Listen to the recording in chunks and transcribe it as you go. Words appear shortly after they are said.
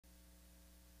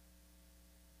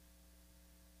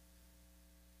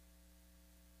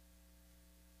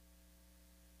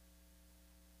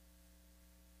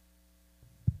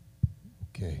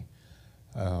Okay.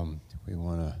 We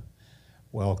want to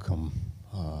welcome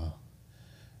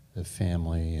the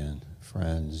family and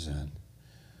friends and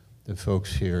the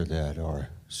folks here that are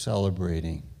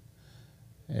celebrating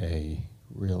a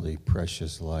really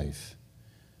precious life.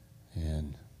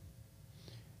 And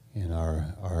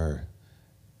our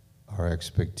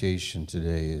expectation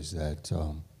today is that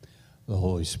the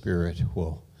Holy Spirit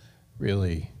will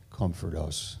really comfort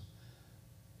us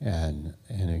and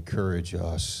encourage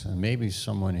us. And maybe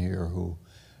someone here who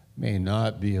may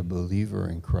not be a believer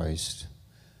in Christ.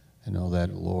 I know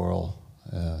that Laurel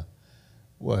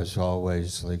was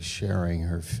always like sharing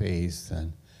her faith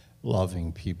and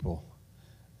loving people.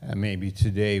 And maybe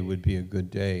today would be a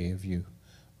good day if you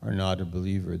are not a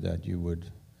believer, that you would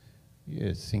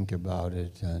think about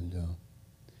it and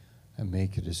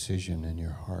make a decision in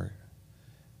your heart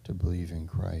to believe in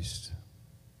Christ.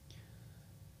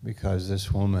 Because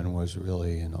this woman was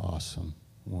really an awesome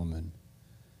woman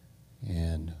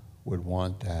and would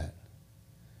want that.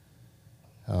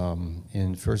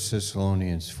 In 1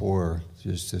 Thessalonians 4,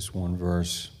 just this one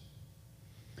verse,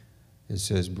 it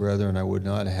says, "Brethren, I would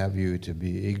not have you to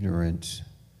be ignorant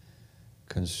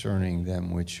concerning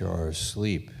them which are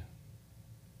asleep."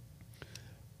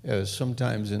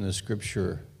 Sometimes in the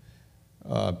scripture,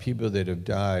 people that have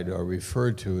died are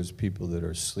referred to as people that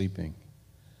are sleeping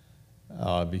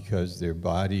because their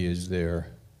body is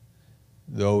there,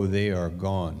 though they are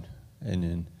gone.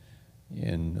 And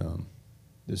in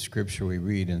the scripture we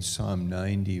read in Psalm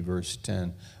 90, verse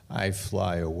 10, "I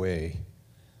fly away."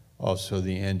 Also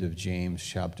the end of James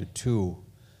chapter 2,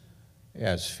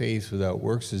 "As faith without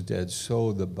works is dead,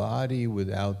 so the body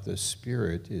without the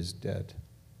spirit is dead."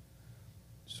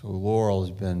 So Laurel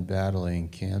has been battling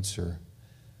cancer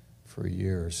for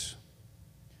years,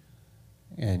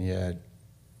 and yet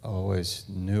always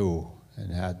knew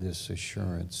and had this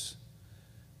assurance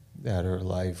that her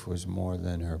life was more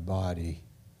than her body,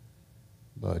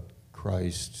 but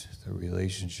Christ, the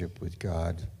relationship with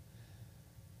God,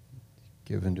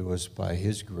 given to us by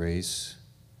His grace,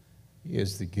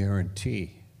 is the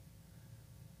guarantee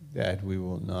that we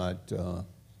will not,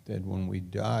 that when we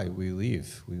die, we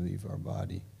leave our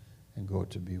body and go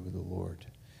to be with the Lord.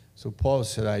 So Paul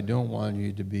said, I don't want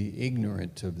you to be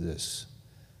ignorant of this.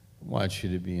 I want you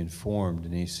to be informed.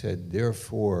 And he said,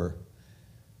 therefore,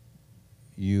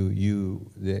 he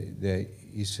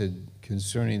said,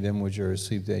 concerning them which are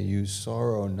asleep, that you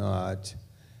sorrow not,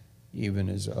 even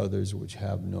as others which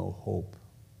have no hope.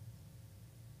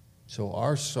 So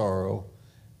our sorrow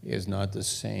is not the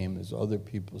same as other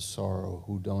people's sorrow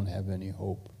who don't have any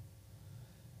hope.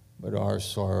 But our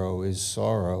sorrow is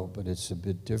sorrow, but it's a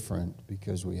bit different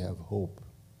because we have hope.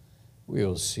 We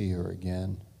will see her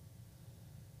again.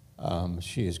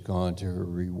 She has gone to her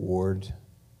reward.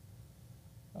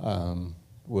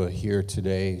 We'll hear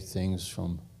today things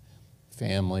from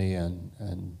family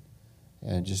and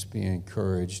just be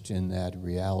encouraged in that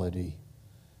reality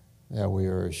that we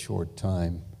are a short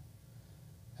time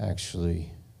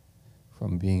actually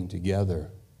from being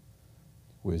together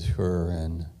with her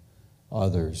and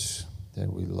others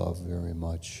that we love very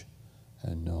much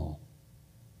and know.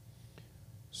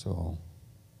 So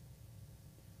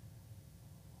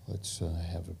let's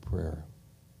have a prayer.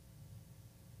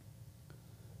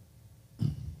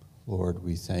 Lord,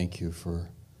 we thank you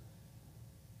for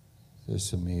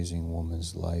this amazing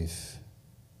woman's life,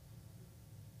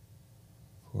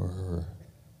 for her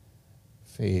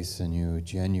faith in you,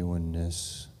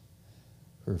 genuineness,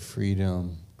 her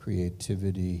freedom,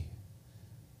 creativity,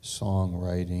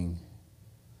 songwriting,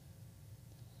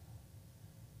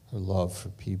 her love for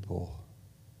people,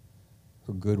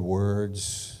 her good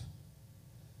words.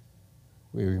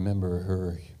 We remember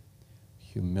her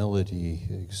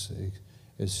humility,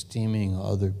 esteeming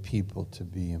other people to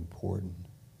be important,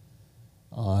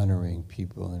 honoring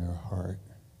people in her heart.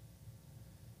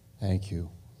 Thank you,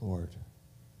 Lord,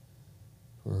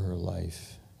 for her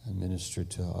life, and minister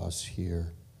to us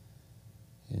here.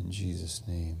 In Jesus'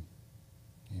 name,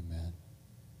 amen.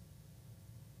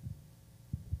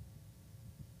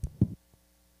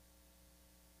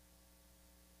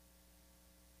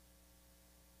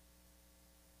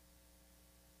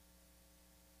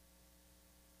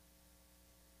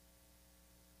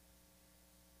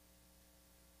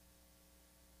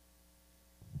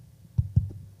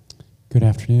 Good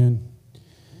afternoon.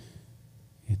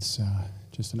 It's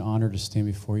just an honor to stand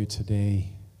before you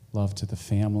today. Love to the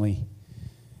family,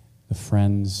 the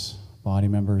friends, body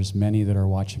members, many that are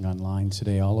watching online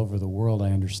today, all over the world,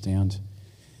 I understand.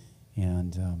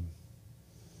 And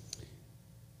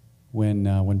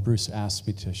when Bruce asked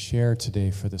me to share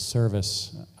today for the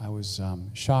service, I was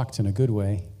shocked in a good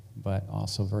way, but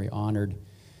also very honored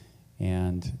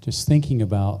And just thinking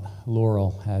about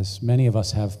Laurel, as many of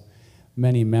us have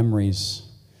many memories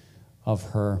of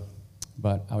her,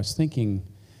 but I was thinking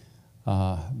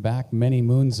back many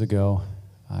moons ago,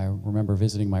 I remember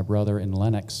visiting my brother in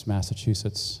Lenox,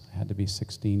 Massachusetts. I had to be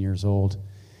 16 years old.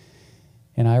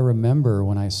 And I remember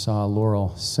when I saw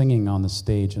Laurel singing on the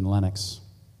stage in Lenox,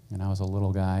 and I was a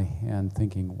little guy, and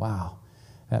thinking, wow,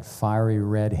 that fiery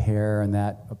red hair and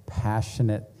that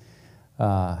passionate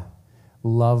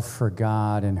love for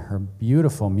God and her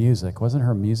beautiful music. Wasn't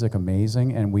her music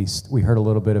amazing? And we heard a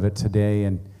little bit of it today,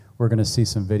 and we're going to see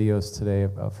some videos today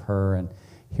of her and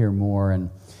hear more.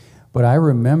 But I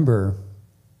remember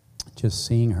just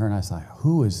seeing her, and I was like,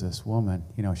 who is this woman?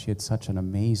 You know, she had such an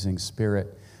amazing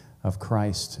spirit of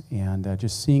Christ. And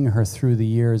just seeing her through the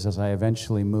years as I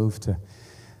eventually moved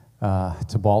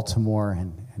to Baltimore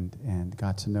and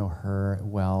got to know her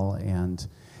well, and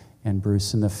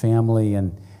Bruce and the family.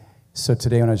 And so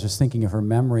today when I was just thinking of her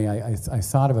memory, I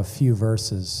thought of a few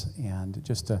verses. And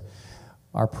just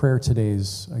our prayer today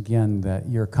is, again, that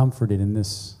you're comforted in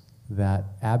this, that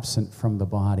absent from the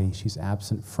body, she's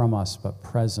absent from us, but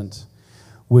present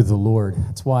with the Lord.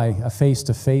 That's why a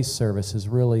face-to-face service is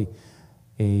really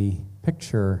a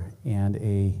picture and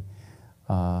a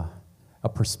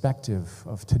perspective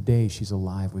of today she's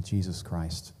alive with Jesus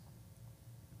Christ.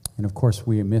 And of course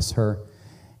we miss her,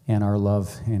 and our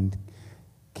love and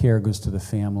care goes to the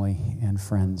family and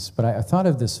friends. But I thought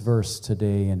of this verse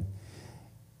today,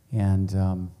 and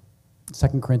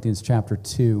 2 Corinthians chapter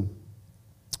 2,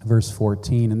 verse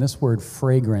 14, and this word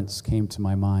fragrance came to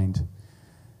my mind.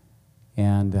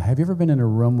 And have you ever been in a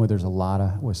room where there's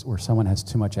where someone has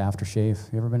too much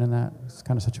aftershave? You ever been in that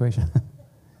kind of situation?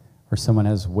 Where someone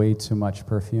has way too much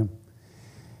perfume?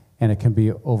 And it can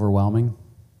be overwhelming.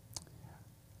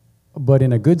 But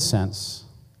in a good sense,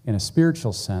 in a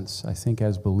spiritual sense, I think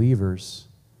as believers,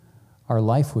 our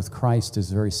life with Christ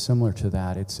is very similar to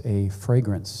that. It's a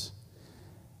fragrance,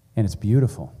 and it's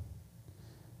beautiful.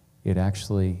 It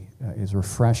actually is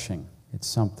refreshing. It's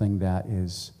something that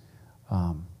is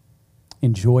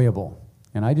enjoyable.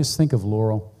 And I just think of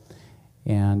Laurel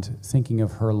and thinking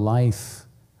of her life,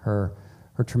 her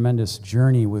tremendous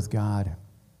journey with God,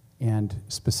 and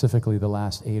specifically the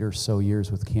last 8 or so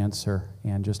years with cancer,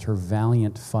 and just her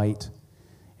valiant fight,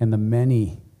 and the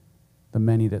many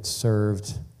that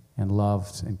served and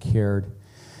loved and cared.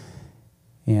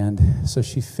 And so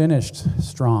she finished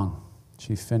strong.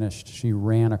 She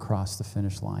ran across the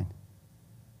finish line.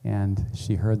 And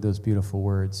she heard those beautiful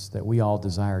words that we all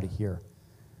desire to hear.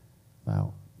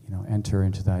 Thou, enter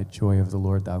into thy joy of the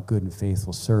Lord, thou good and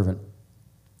faithful servant.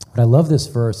 But I love this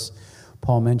verse.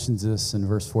 Paul mentions this in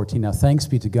verse 14. Now thanks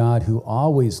be to God who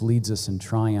always leads us in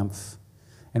triumph.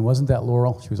 And wasn't that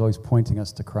Laurel? She was always pointing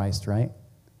us to Christ, right?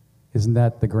 Isn't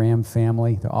that the Graham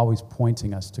family? They're always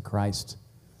pointing us to Christ.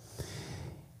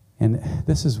 And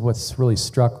this is what's really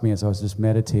struck me as I was just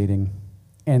meditating.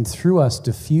 And through us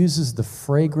diffuses the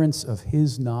fragrance of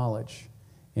his knowledge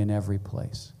in every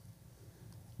place.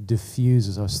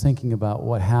 Diffuses. I was thinking about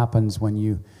what happens when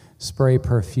you spray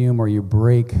perfume or you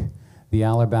break the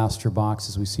alabaster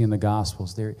boxes we see in the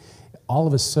Gospels. There, all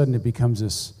of a sudden it becomes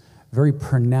this very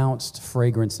pronounced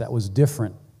fragrance that was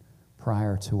different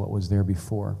prior to what was there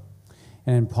before.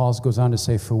 And then Paul goes on to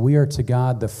say, for we are to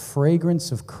God the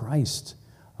fragrance of Christ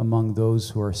among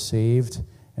those who are saved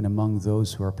and among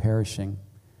those who are perishing.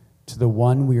 To the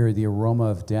one we are the aroma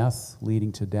of death,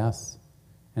 leading to death,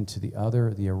 and to the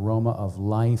other the aroma of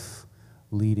life,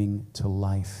 leading to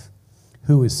life.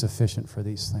 Who is sufficient for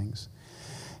these things?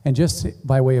 And just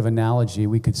by way of analogy,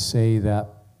 we could say that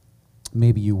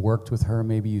maybe you worked with her,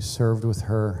 maybe you served with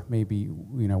her, maybe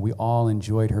we all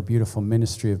enjoyed her beautiful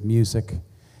ministry of music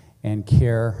and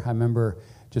care. I remember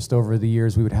just over the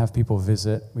years we would have people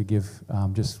visit. We give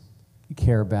just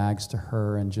care bags to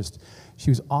her, and she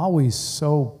was always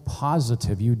so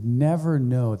positive. You'd never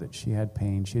know that she had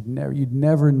pain. You'd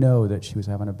never know that she was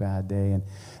having a bad day. And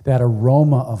that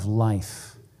aroma of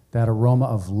life, that aroma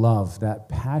of love, that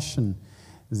passion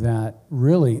that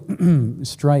really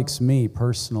strikes me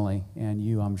personally, and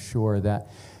you, I'm sure, that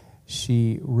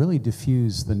she really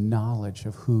diffused the knowledge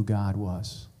of who God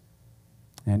was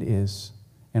and is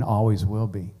and always will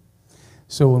be.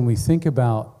 So when we think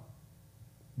about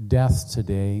death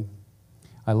today,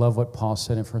 I love what Paul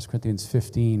said in 1 Corinthians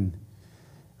 15,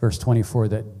 verse 24,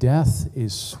 that death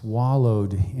is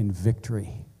swallowed in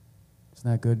victory.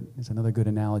 Isn't that good? It's another good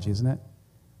analogy, isn't it?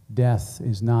 Death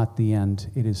is not the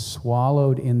end. It is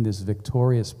swallowed in this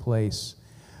victorious place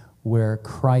where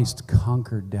Christ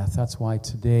conquered death. That's why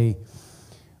today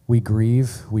we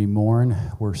grieve, we mourn,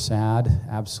 we're sad,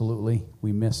 absolutely.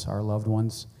 We miss our loved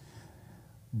ones.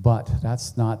 But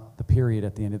that's not the period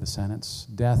at the end of the sentence.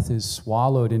 Death is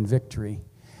swallowed in victory,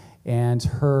 and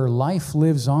her life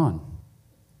lives on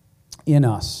in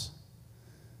us,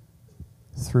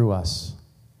 through us,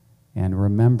 and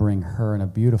remembering her in a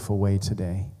beautiful way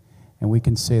today. And we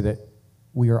can say that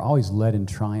we are always led in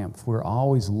triumph. We're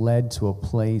always led to a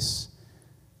place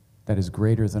that is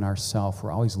greater than ourself.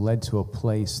 We're always led to a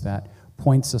place that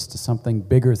points us to something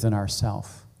bigger than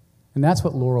ourself. And that's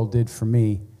what Laurel did for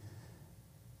me.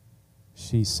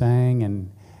 She sang,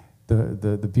 and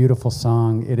the beautiful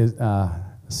song, it is a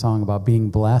song about being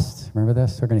blessed. Remember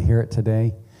this? We're going to hear it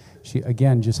today. She,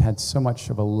 again, just had so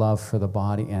much of a love for the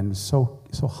body, and so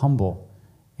humble,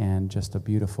 and just a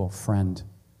beautiful friend.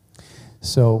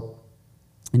 So,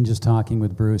 in just talking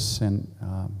with Bruce, and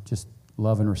just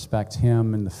love and respect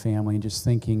him and the family, and just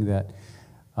thinking that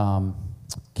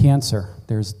cancer,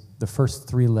 there's the first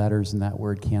three letters in that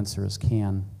word cancer is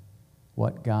can.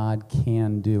 What God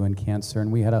can do in cancer.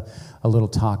 And we had a little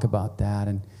talk about that,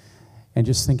 and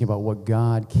just thinking about what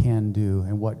God can do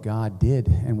and what God did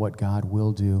and what God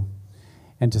will do.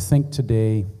 And to think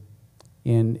today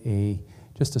in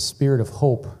just a spirit of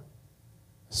hope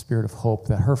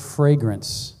that her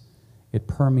fragrance, it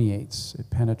permeates, it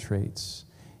penetrates,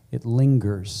 it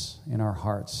lingers in our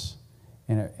hearts,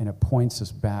 and it points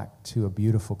us back to a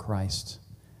beautiful Christ,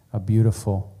 a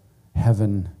beautiful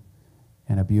heaven,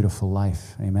 and a beautiful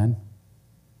life. Amen?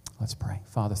 Let's pray.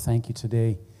 Father, thank you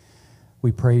today.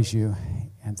 We praise you,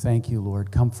 and thank you,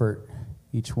 Lord. Comfort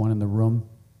each one in the room.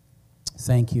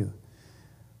 Thank you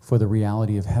for the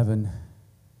reality of heaven.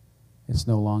 It's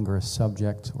no longer a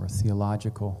subject or a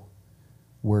theological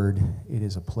word. It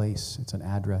is a place. It's an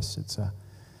address. It's a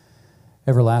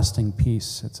everlasting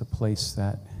peace. It's a place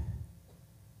that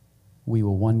we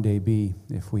will one day be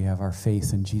if we have our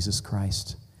faith in Jesus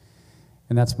Christ.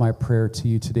 And that's my prayer to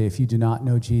you today. If you do not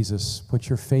know Jesus, put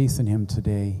your faith in him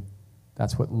today.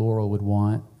 That's what Laurel would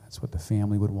want. That's what the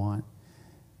family would want.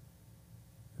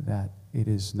 That it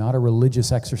is not a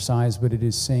religious exercise, but it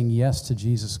is saying yes to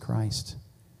Jesus Christ.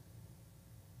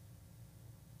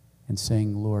 And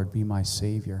saying, Lord, be my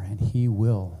Savior. And he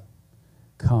will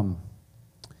come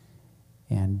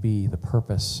and be the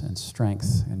purpose and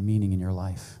strength and meaning in your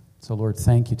life. So, Lord,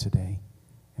 thank you today.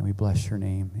 And we bless your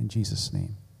name. In Jesus'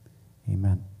 name,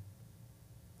 amen.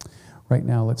 Right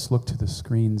now, let's look to the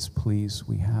screens, please.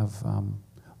 We have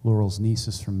Laurel's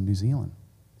nieces from New Zealand.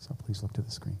 So please look to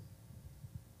the screen.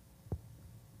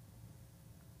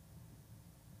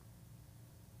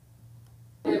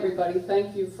 Hey everybody,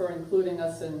 thank you for including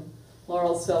us in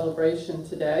Laurel's celebration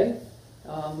today.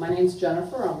 My name's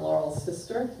Jennifer, I'm Laurel's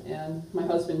sister, and my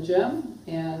husband Jim,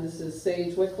 and this is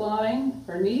Sage Wickline,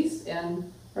 her niece,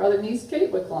 and her other niece,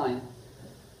 Kate Wickline.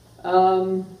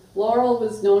 Laurel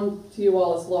was known to you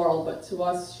all as Laurel, but to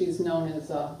us she's known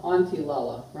as Auntie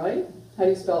Lala, right? How do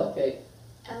you spell it, Kate?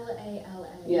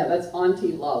 L-A-L-A. Yeah, that's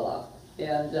Auntie Lala.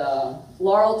 And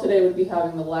Laurel today would be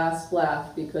having the last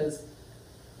laugh because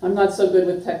I'm not so good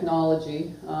with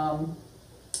technology.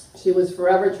 She was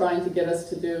forever trying to get us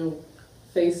to do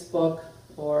Facebook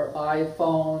or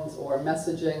iPhones or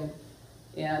messaging.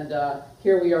 And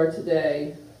here we are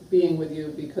today being with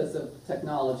you because of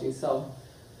technology. So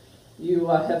you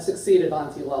have succeeded,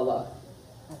 Auntie Lala.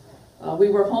 We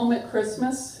were home at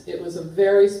Christmas. It was a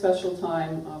very special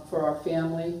time for our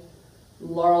family.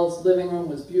 Laurel's living room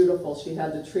was beautiful. She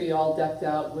had the tree all decked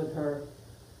out with her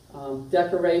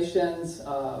decorations,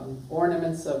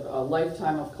 ornaments of a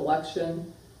lifetime of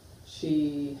collection.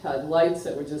 She had lights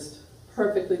that were just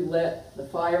perfectly lit, the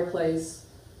fireplace.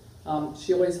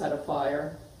 She always had a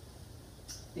fire.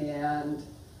 And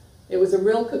it was a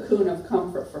real cocoon of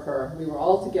comfort for her. We were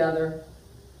all together.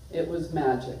 It was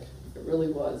magic. It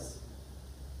really was.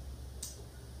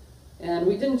 And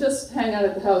we didn't just hang out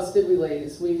at the house, did we,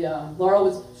 ladies?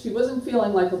 Laurel she wasn't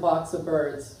feeling like a box of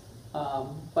birds,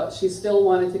 but she still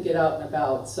wanted to get out and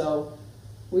about. So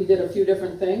we did a few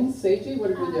different things. Seiji, what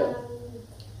did we do?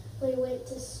 We went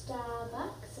to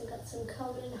Starbucks and got some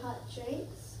cold and hot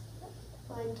drinks.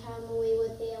 One time when we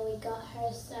were there, we got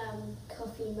her some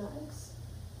coffee mugs.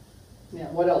 Yeah,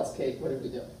 what else, Kate? What did we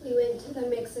do? We went to the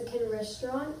Mexican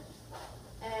restaurant,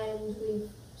 and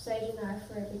Sage and I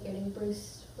forever getting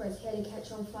Bruce for his hair to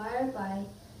catch on fire by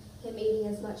him eating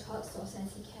as much hot sauce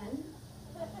as he can.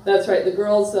 That's right. The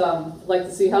girls like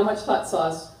to see how much hot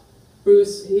sauce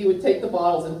Bruce, he would take the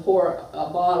bottles and pour a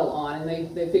bottle on,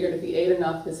 and they figured if he ate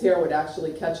enough, his hair would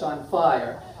actually catch on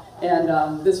fire.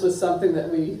 And this was something that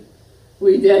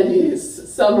we did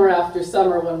use summer after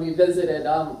summer when we visited.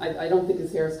 I don't think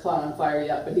his hair is caught on fire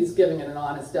yet, but he's giving it an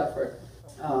honest effort.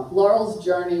 Laurel's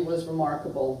journey was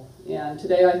remarkable, and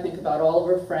today I think about all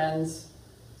of her friends,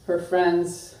 her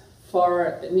friends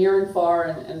far, near and far,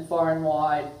 and far and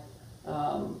wide.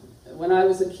 When I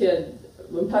was a kid,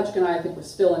 when Patrick and I think were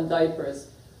still in diapers,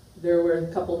 there were a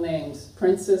couple names,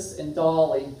 Princess and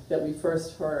Dolly, that we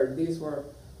first heard. These were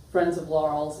friends of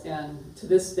Laurel's, and to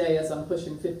this day, as I'm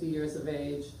pushing 50 years of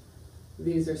age,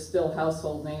 these are still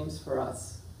household names for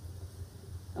us.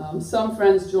 Some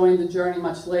friends joined the journey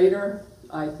much later.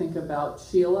 I think about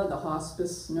Sheila, the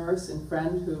hospice nurse and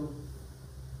friend who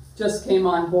just came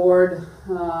on board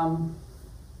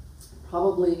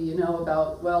probably,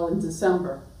 in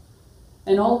December.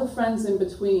 And all the friends in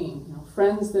between,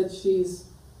 friends that she's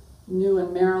knew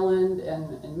in Maryland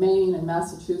and Maine and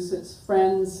Massachusetts,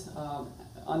 friends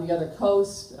on the other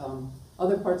coast,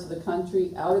 other parts of the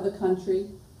country, out of the country.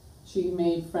 She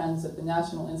made friends at the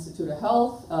National Institute of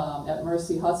Health, at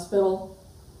Mercy Hospital.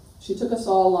 She took us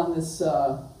all on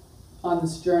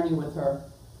this journey with her.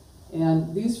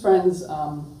 And these friends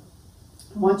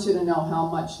want you to know how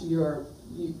much your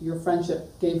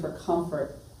friendship gave her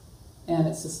comfort, and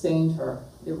it sustained her.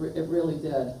 It really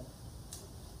did.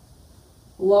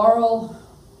 Laurel,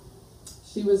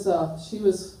 she was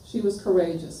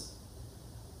courageous,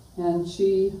 and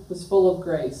she was full of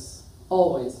grace,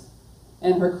 always.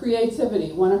 And her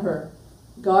creativity, one of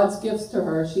God's gifts to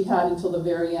her, she had until the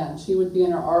very end. She would be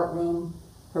in her art room,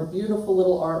 her beautiful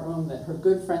little art room that her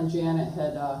good friend Janet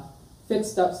had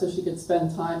fixed up so she could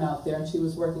spend time out there, and she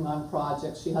was working on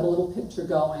projects. She had a little picture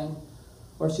going,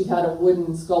 or she had a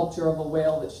wooden sculpture of a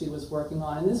whale that she was working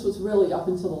on. And this was really up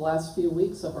until the last few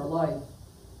weeks of her life.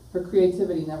 Her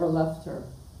creativity never left her.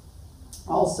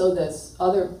 Also, this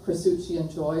other pursuit she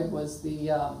enjoyed was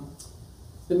the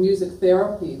music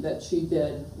therapy that she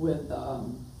did with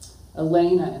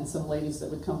Elena and some ladies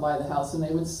that would come by the house, and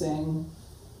they would sing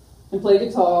and play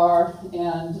guitar,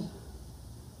 and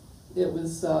it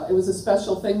was a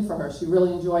special thing for her. She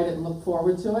really enjoyed it and looked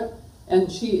forward to it. And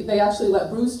they actually let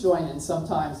Bruce join in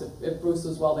sometimes. If Bruce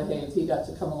was well behaved, he got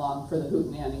to come along for the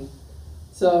hootenanny.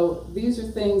 So these are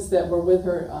things that were with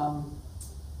her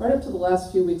right up to the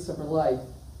last few weeks of her life.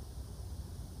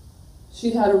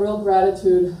 She had a real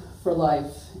gratitude for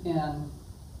life, and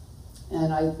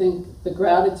I think the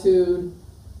gratitude,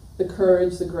 the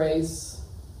courage, the grace,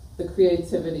 the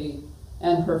creativity,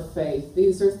 and her faith,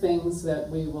 these are things that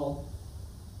we will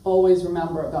always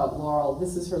remember about Laurel.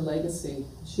 This is her legacy.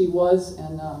 She was,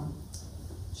 and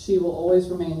she will always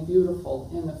remain beautiful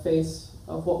in the face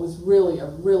of what was really a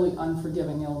really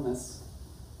unforgiving illness.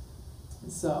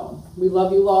 So we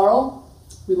love you, Laurel.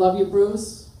 We love you,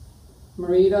 Bruce,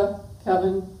 Marita,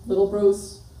 Kevin, little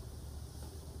Bruce.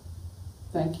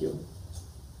 Thank you.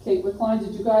 Kate Wickline,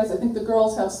 did you guys, I think the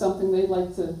girls have something they'd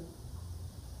like to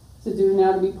do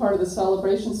now to be part of the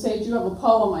celebration. Sage, you have a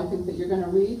poem, I think, that you're going to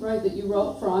read, right, that you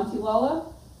wrote for Auntie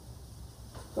Lola?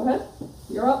 Go ahead.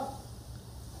 You're up.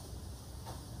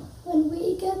 When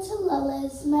we go to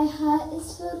Lola's, my heart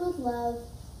is filled with love,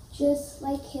 just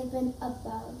like heaven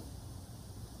above.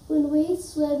 When we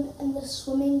swim in the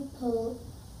swimming pool,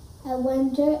 I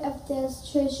wonder if there's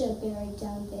treasure buried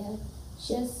down there,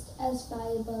 just as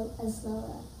valuable as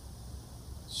Lola.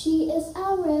 She is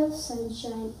our ray of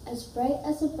sunshine, as bright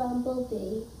as a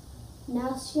bumblebee.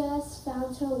 Now she has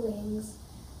found her wings,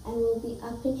 and will be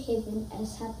up in heaven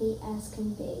as happy as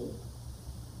can be.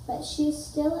 But she is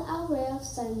still our ray of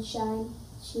sunshine.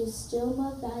 She is still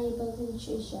more valuable than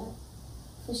treasure,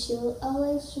 for she will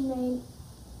always remain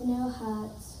in our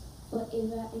hearts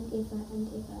forever and ever and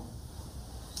ever.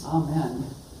 Amen.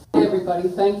 Hey everybody,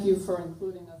 thank you for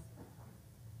including us.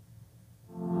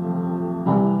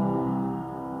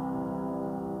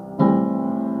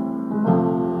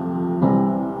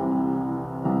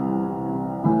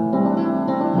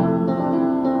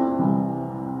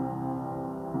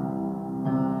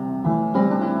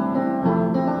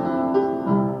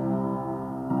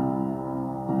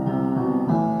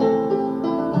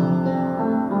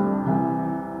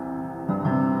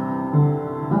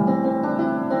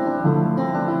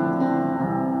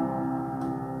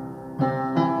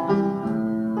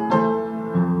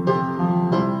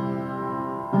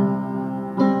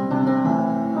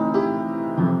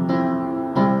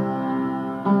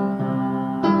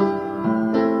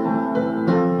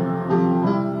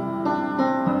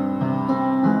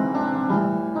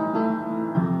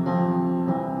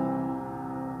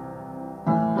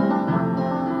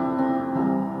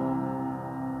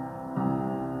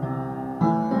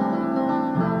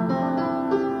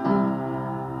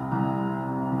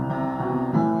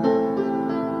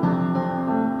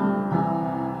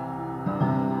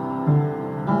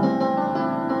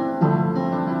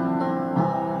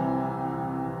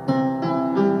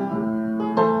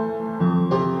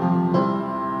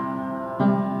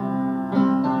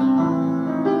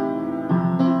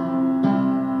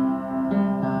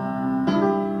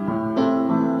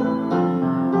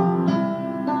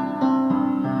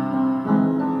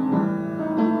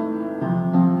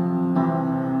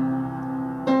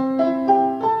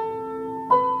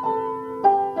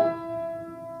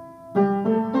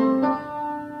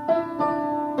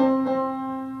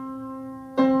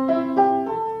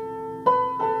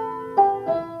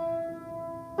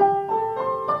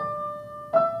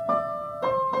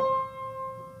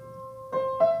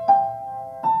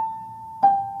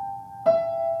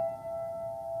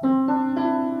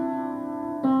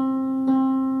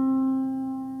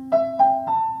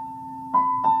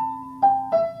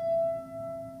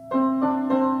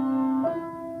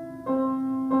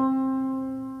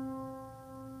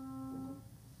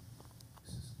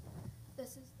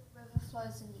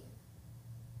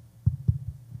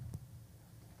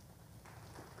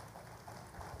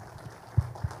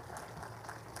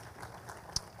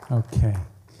 Okay.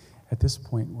 At this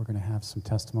point, we're going to have some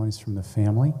testimonies from the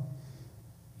family.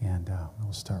 And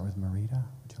we'll start with Marita.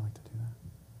 Would you like to do that?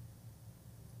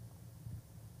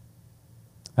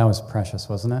 That was precious,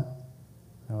 wasn't it?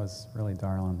 That was really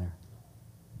darling there.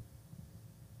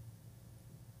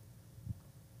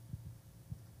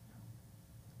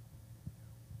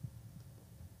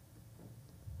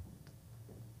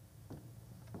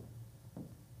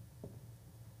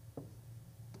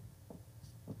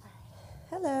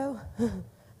 Hello.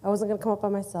 I wasn't going to come up by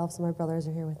myself, so my brothers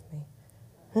are here with me.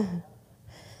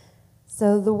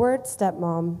 So the word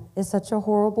stepmom is such a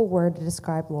horrible word to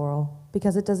describe Laurel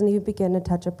because it doesn't even begin to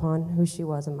touch upon who she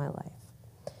was in my life.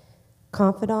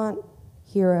 Confidant,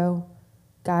 hero,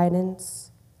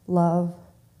 guidance, love,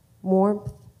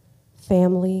 warmth,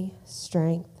 family,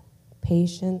 strength,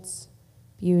 patience,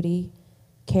 beauty,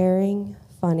 caring,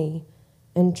 funny,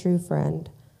 and true friend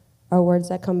are words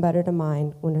that come better to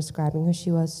mind when describing who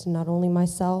she was to not only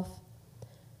myself,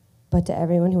 but to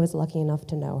everyone who was lucky enough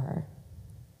to know her.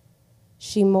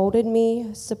 She molded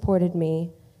me, supported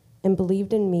me, and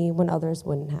believed in me when others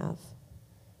wouldn't have.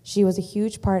 She was a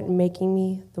huge part in making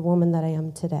me the woman that I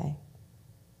am today.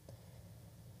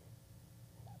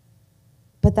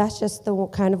 But that's just the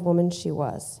kind of woman she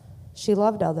was. She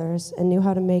loved others and knew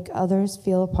how to make others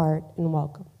feel a part and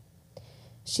welcome.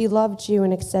 She loved you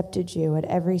and accepted you at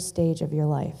every stage of your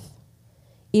life,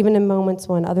 even in moments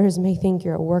when others may think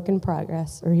you're a work in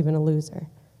progress or even a loser.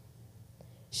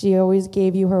 She always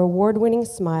gave you her award-winning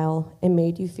smile and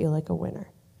made you feel like a winner.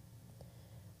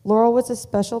 Laurel was a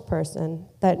special person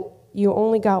that you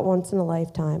only got once in a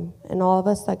lifetime, and all of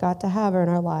us that got to have her in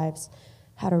our lives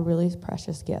had a really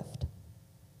precious gift.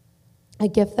 A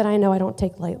gift that I know I don't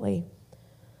take lightly.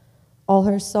 All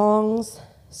her songs,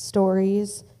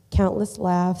 stories, countless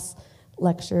laughs,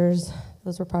 lectures,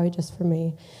 those were probably just for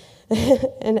me,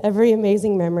 and every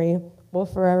amazing memory will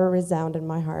forever resound in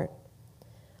my heart.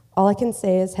 All I can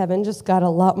say is heaven just got a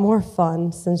lot more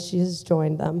fun since she's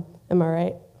joined them. Am I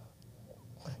right?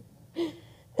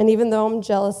 And even though I'm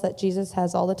jealous that Jesus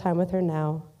has all the time with her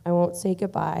now, I won't say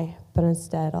goodbye, but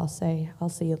instead I'll say, I'll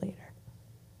see you later.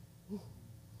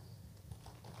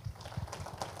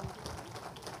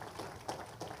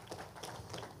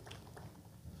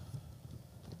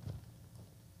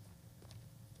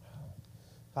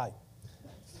 Hi.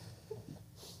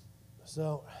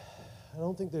 So, I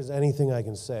don't think there's anything I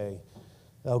can say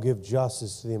that'll give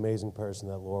justice to the amazing person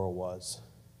that Laurel was.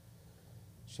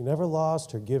 She never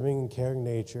lost her giving and caring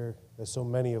nature, as so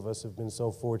many of us have been so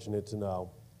fortunate to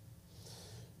know.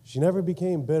 She never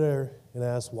became bitter and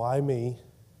asked, "Why me?"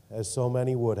 as so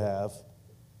many would have.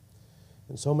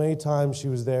 And so many times she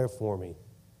was there for me,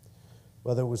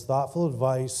 whether it was thoughtful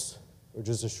advice or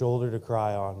just a shoulder to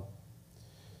cry on.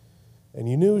 And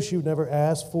you knew she would never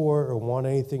ask for or want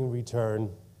anything in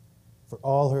return for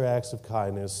all her acts of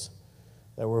kindness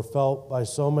that were felt by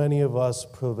so many of us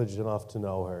privileged enough to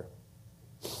know her.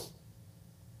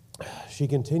 She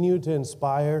continued to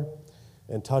inspire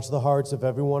and touch the hearts of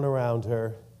everyone around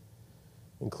her,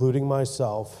 including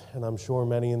myself, and I'm sure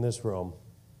many in this room,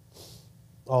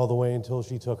 all the way until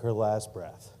she took her last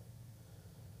breath.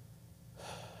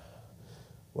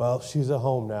 Well, she's at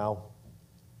home now.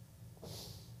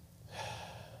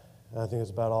 I think that's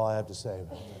about all I have to say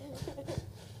about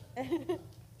that.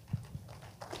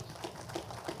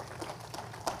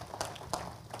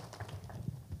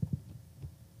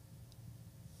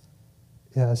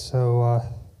 Yeah, so I'm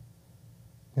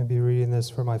going to be reading this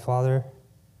for my father.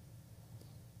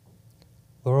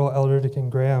 Laurel Elderkin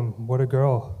Graham, what a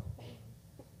girl. I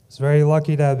was very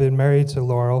lucky to have been married to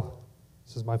Laurel.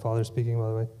 This is my father speaking, by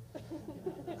the way.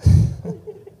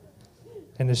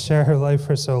 And to share her life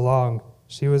for so long.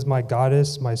 She was my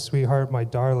goddess, my sweetheart, my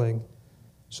darling.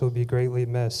 She'll be greatly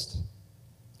missed.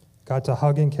 Got to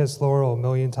hug and kiss Laurel a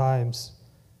million times.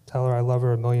 Tell her I love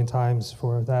her a million times.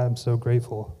 For that, I'm so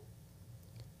grateful.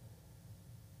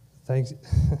 Thank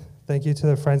you to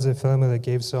the friends and family that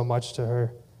gave so much to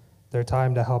her, their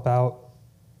time to help out.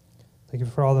 Thank you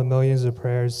for all the millions of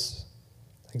prayers.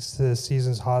 Thanks to the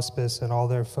Seasons Hospice and all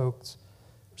their folks.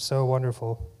 So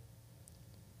wonderful.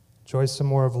 Enjoy some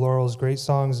more of Laurel's great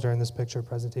songs during this picture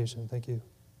presentation. Thank you.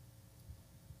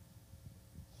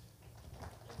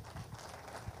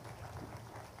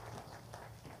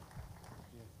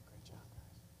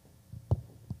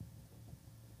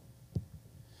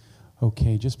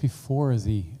 Okay, just before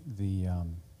the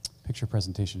picture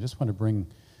presentation, just want to bring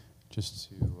just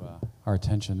to our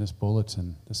attention this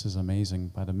bulletin. This is amazing.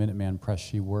 By the Minuteman Press,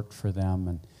 she worked for them,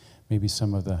 and maybe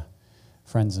some of the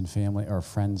friends and family, or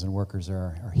friends and workers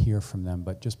are here from them,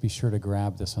 but just be sure to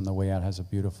grab this on the way out. It has a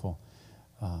beautiful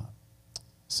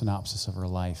synopsis of her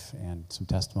life and some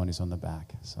testimonies on the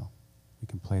back. So we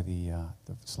can play the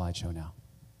slideshow now.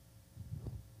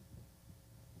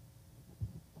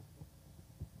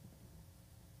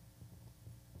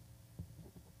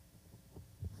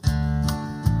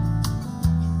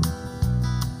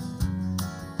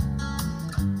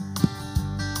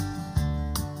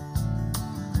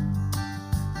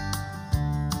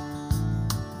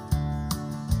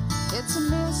 It's a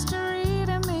mystery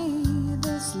to me,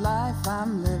 this life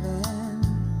I'm living.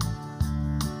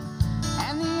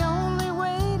 And the only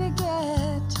way to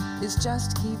get is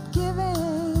just keep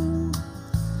giving.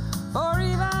 For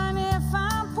even if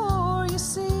I'm poor, you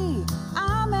see,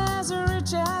 I'm as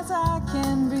rich as I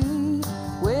can be.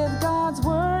 With God's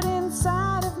word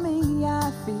inside of me,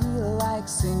 I feel like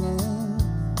singing.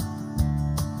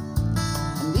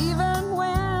 And even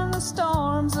when the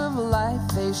storms of life,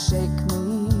 they shake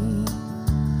me,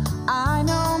 I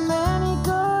know many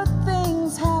good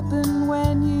things happen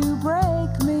when you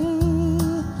break me.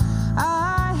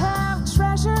 I have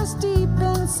treasures deep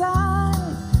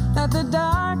inside that the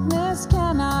darkness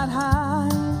cannot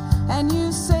hide. And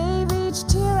you save each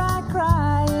tear I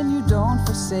cry, and you don't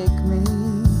forsake me.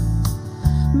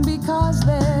 Because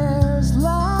there's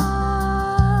life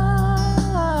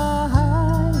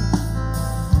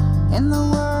in the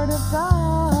Word of God.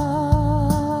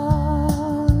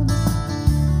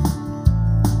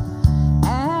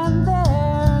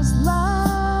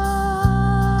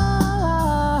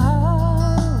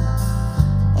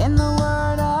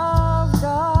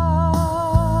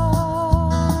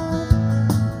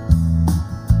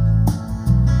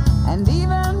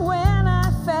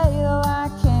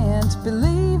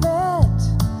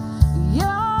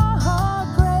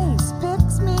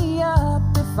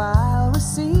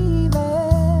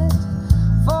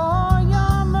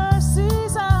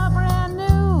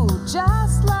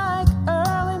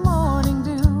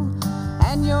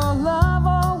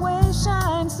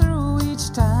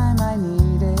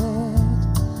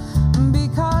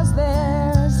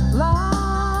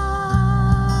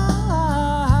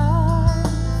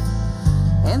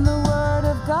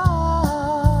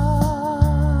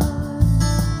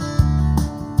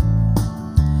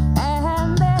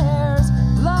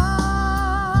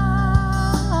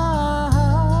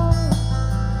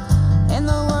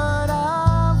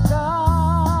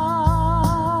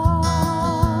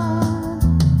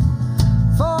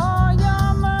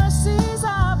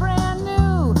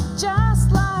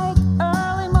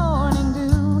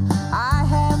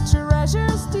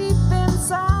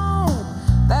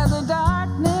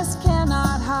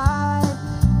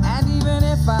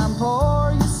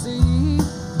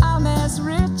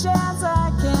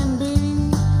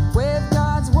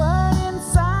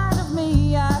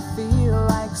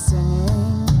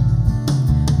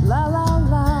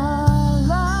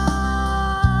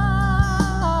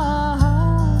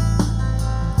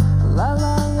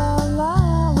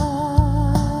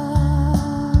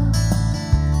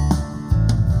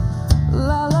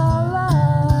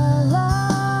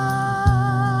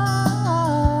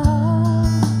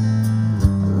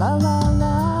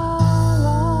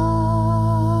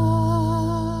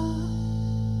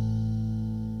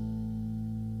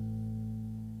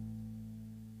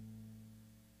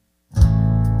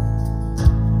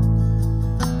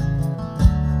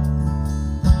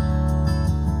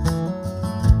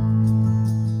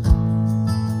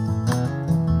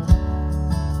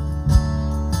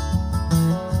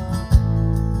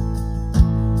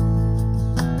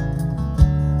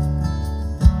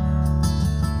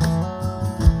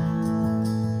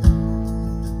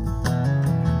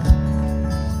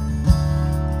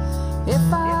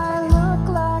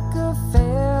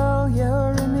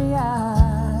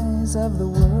 Of the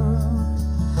world,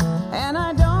 and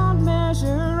I don't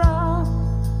measure up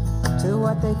to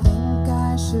what they think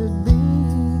I should be.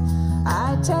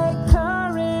 I take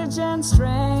courage and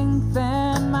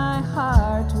strengthen my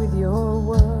heart with your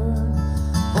word,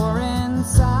 for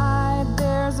inside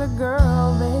there's a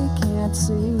girl they can't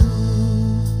see.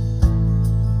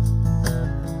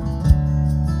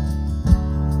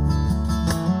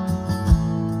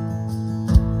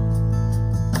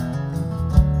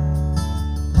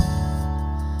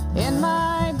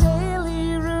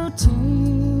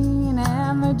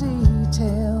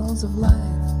 Of life,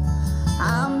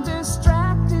 I'm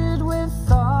distracted with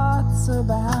thoughts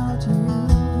about you.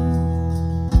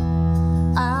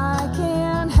 I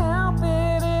can't help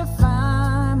it if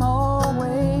I'm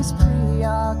always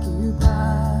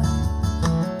preoccupied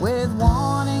with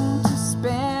wanting to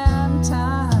spend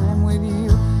time with you.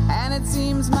 And it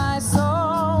seems my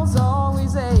soul's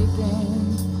always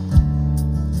aching,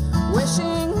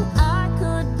 wishing I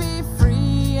could be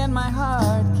free and my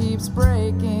heart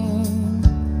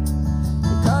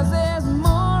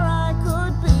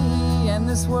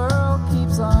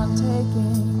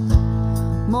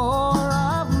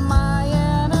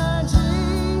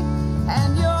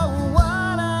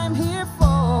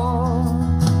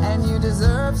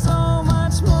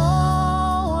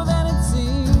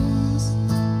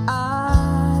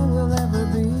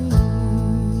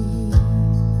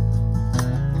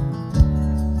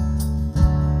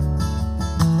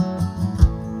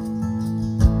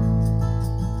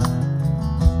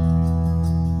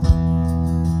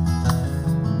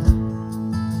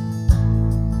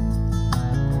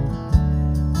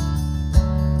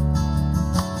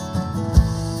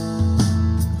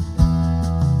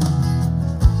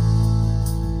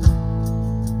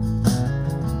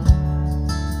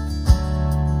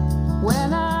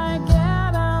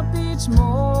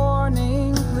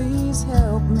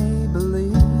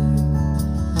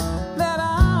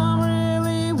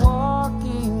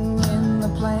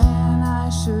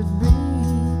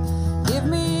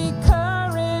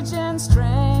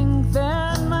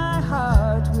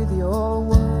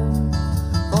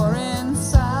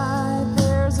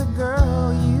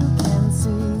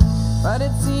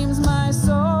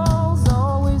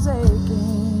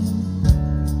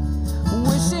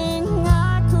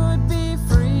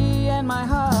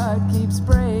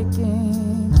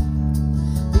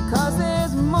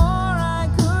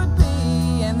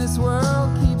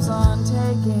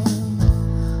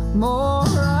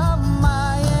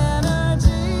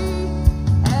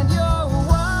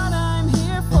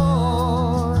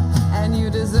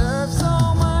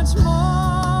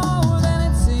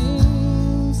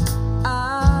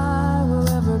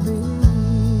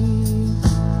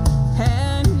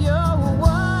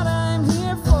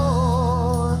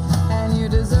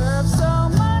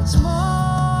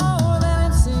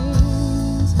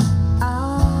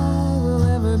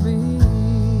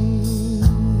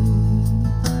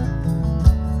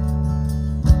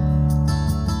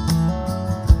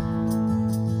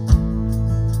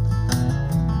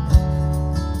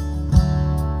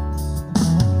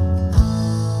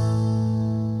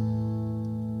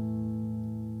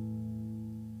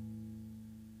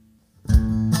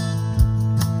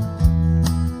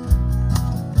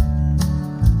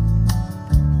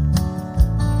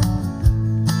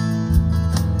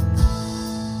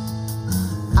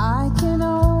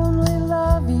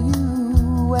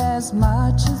as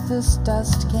much as this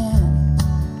dust can.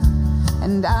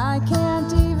 And I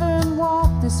can't even walk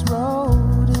this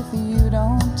road if you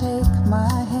don't take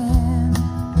my hand.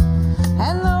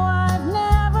 And though I've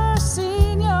never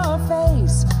seen your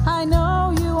face, I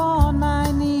know you on my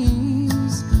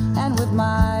knees. And with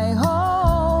my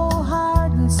whole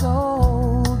heart and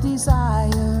soul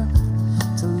desire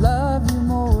to love you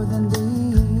more than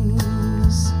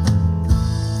these.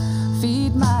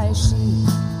 Feed my sheep,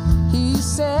 he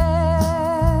said.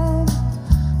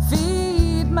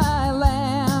 Feed my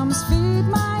lambs, feed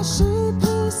my sheep,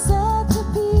 he said to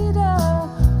Peter,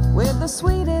 with the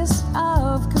sweetest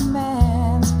of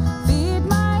commands. Feed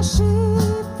my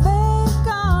sheep, they've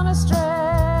gone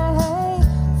astray.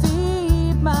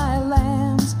 Feed my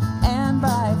lambs, and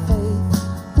by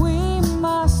faith we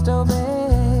must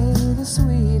obey the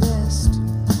sweetest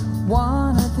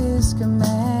one of his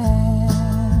commands.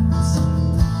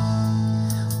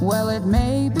 Well, it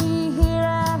may be here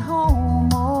at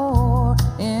home or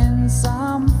in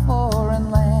some foreign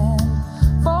land,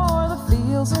 for the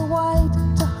fields are white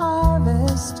to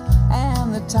harvest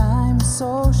and the time's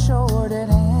so short at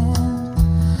hand.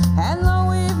 And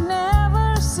though we've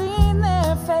never seen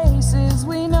their faces,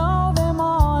 we know them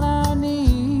on our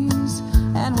knees,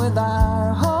 and with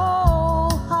our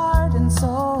whole heart and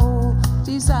soul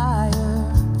desire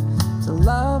to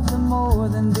love them more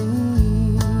than these.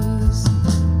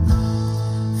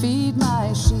 Feed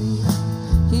my sheep,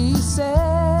 he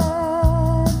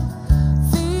said.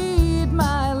 Feed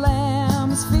my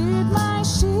lambs, feed my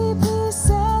sheep, he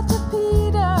said to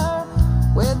Peter,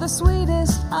 with the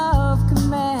sweetest of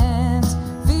commands.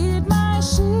 Feed my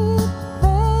sheep,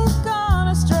 they've gone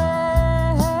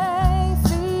astray.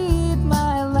 Feed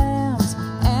my lambs,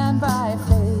 and by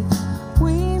faith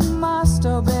we must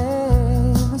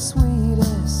obey the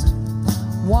sweetest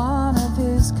one of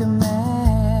his commands.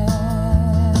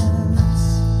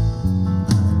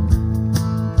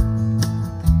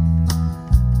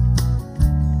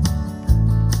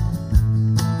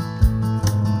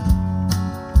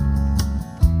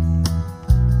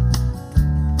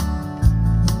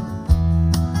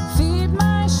 Feed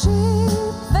my sheep,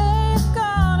 they've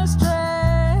gone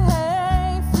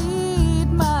astray. Feed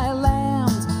my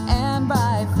lambs, and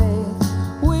by faith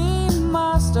we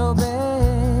must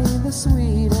obey the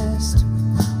sweetest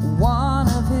one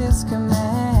of his commands.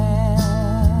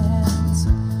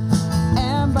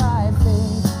 And by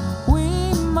faith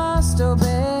we must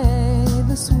obey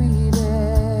the sweetest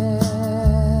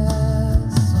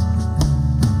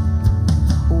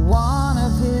one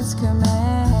of his commands.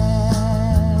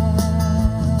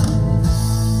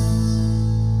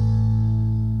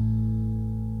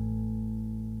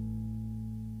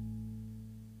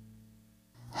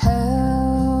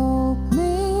 Help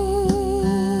me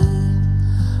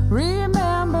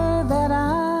remember that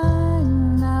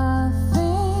I'm nothing,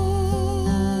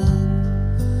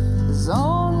 'cause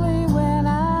only when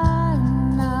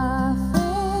I'm nothing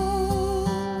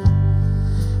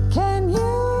can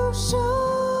you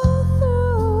show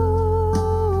through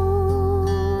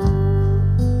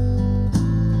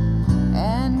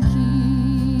and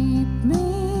keep me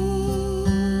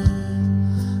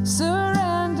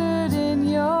surrendered in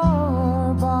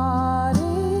your body,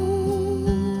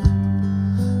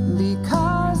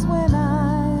 because when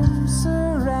I'm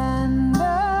surrendered,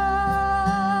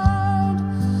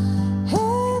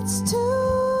 it's to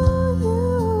you.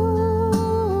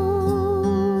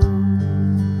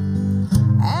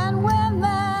 And when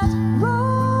that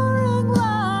roaring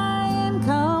lion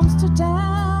comes to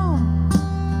town,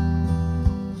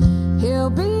 he'll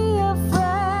be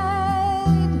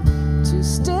afraid to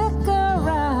stick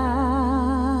around.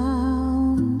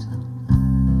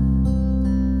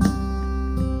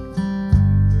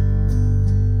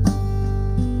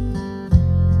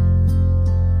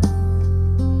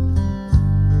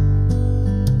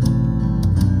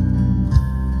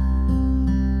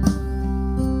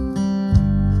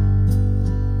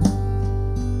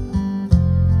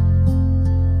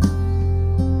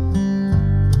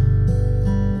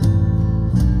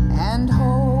 And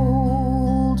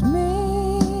hold me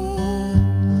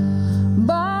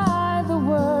by the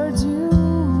words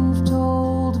you've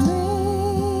told me,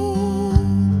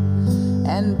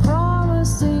 and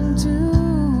promising to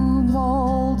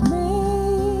mold me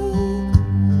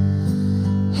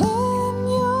in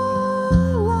your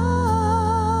light.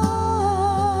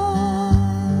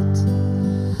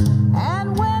 And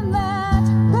when that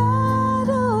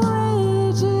battle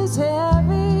rages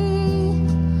heavy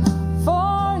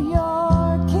for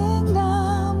your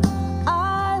kingdom,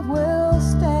 I will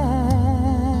stand.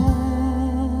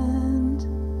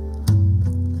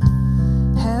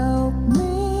 Help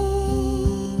me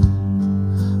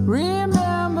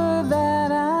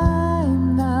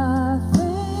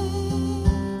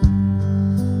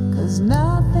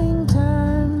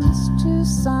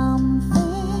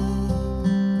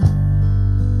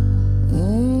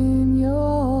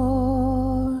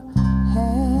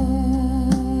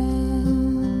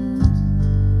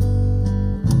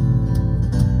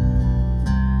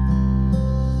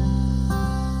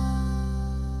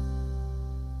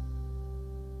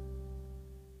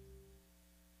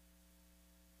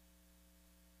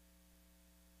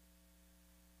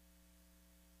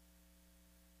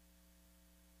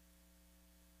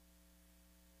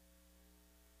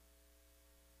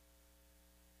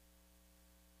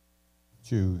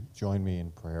Would you join me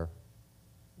in prayer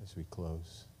as we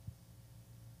close?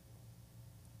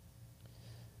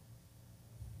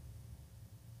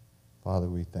 Father,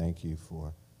 we thank you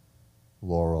for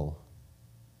Laurel,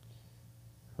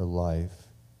 her life,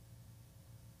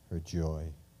 her joy,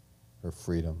 her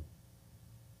freedom,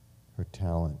 her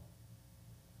talent,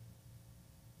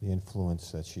 the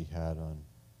influence that she had on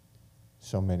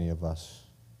so many of us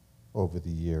over the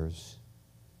years.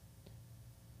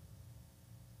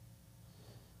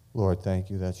 Lord, thank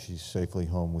you that she's safely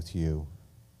home with you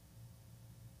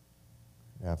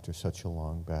after such a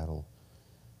long battle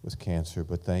with cancer.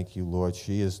 But thank you, Lord,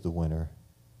 she is the winner,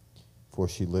 for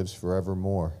she lives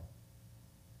forevermore.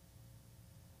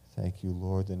 Thank you,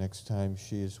 Lord, the next time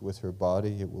she is with her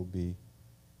body, it will be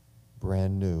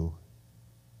brand new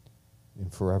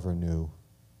and forever new,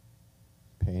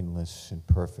 painless and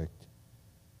perfect.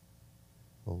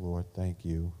 Oh, Lord, thank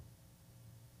you.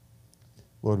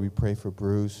 Lord, we pray for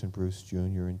Bruce and Bruce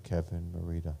Jr. and Kevin,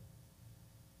 Marita.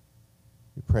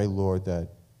 We pray, Lord, that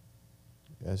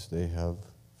as they have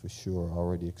for sure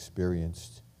already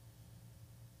experienced,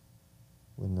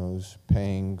 when those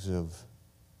pangs of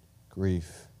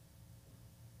grief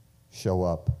show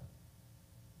up,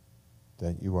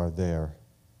 that you are there,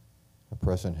 a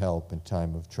present help in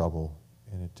time of trouble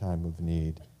and in time of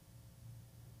need.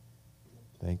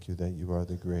 Thank you that you are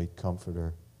the great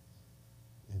comforter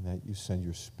and that you send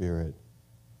your Spirit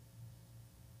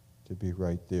to be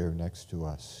right there next to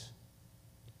us,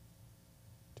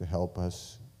 to help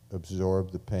us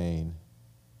absorb the pain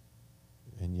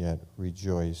and yet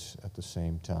rejoice at the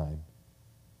same time,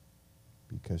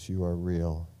 because you are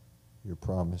real, your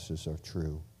promises are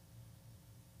true.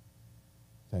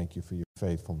 Thank you for your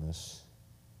faithfulness.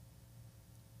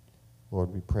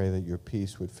 Lord, we pray that your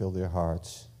peace would fill their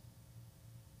hearts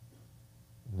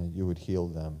and that you would heal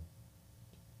them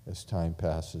as time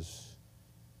passes,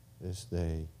 as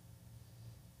they,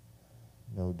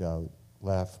 no doubt,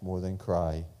 laugh more than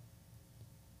cry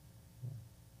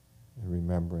in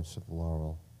remembrance of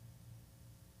Laurel.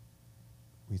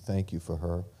 We thank you for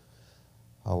her,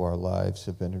 how our lives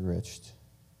have been enriched,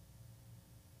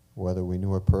 whether we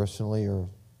knew her personally or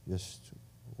just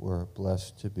were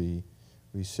blessed to be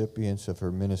recipients of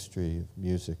her ministry of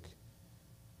music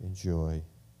and joy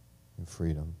and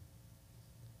freedom.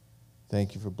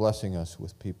 Thank you for blessing us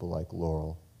with people like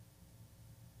Laurel.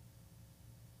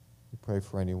 We pray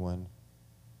for anyone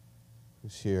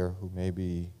who's here who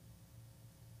maybe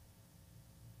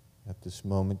at this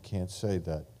moment can't say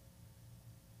that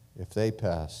if they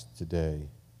passed today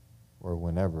or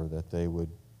whenever, that they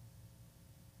would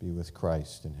be with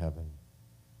Christ in heaven.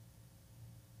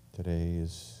 Today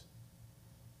is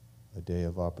a day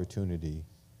of opportunity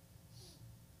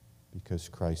because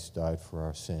Christ died for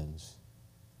our sins.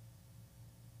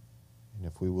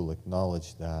 And if we will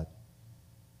acknowledge that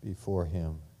before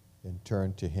him and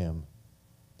turn to him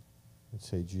and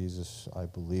say, Jesus, I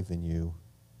believe in you.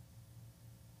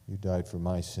 You died for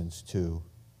my sins too.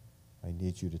 I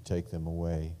need you to take them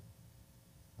away.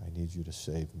 I need you to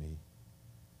save me.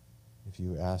 If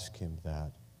you ask him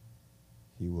that,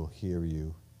 he will hear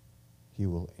you. He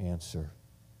will answer.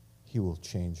 He will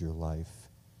change your life.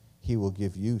 He will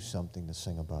give you something to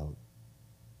sing about.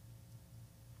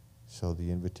 So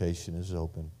the invitation is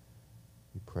open.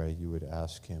 We pray you would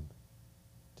ask him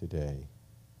today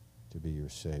to be your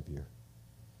Savior.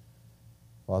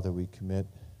 Father, we commit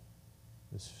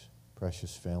this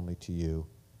precious family to you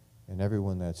and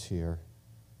everyone that's here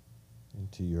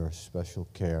into your special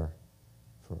care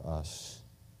for us.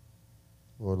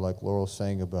 Lord, like Laurel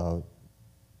sang about,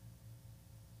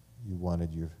 you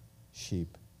wanted your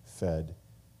sheep fed,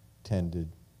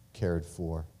 tended, cared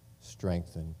for,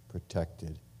 strengthened,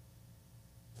 protected,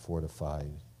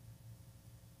 fortified.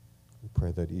 We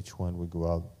pray that each one would go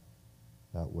out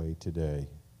that way today,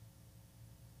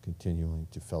 continuing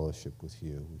to fellowship with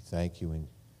you. We thank you in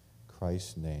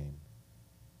Christ's name.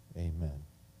 Amen.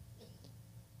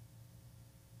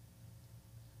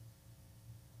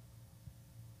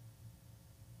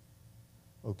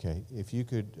 Okay, if you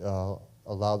could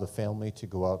allow the family to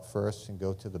go out first and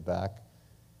go to the back,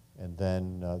 and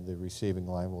then the receiving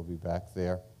line will be back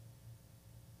there.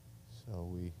 So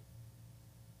we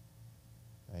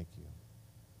thank you.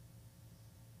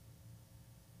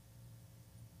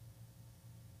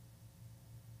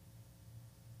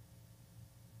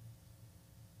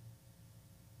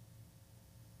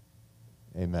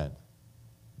 Amen.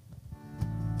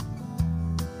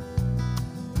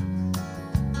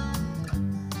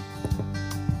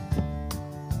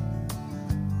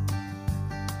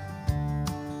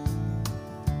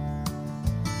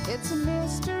 It's a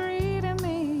mystery to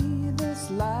me, this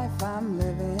life I'm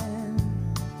living.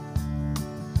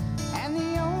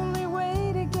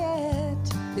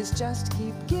 is just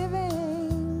keep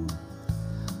giving.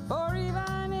 For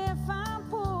even if I'm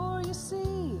poor, you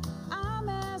see, I'm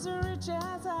as rich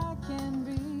as I can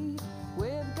be.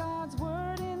 With God's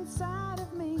word inside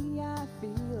of me, I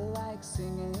feel like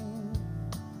singing.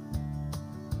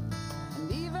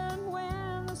 And even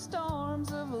when the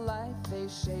storms of life, they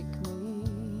shake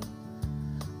me,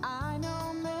 I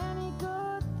know many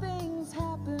good things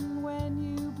happen when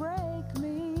you break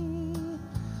me.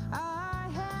 I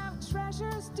have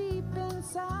treasures deep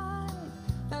inside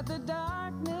that the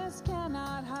darkness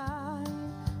cannot hide.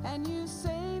 And you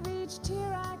save each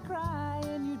tear I cry,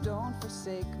 and you don't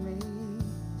forsake me,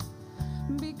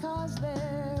 because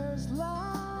there's love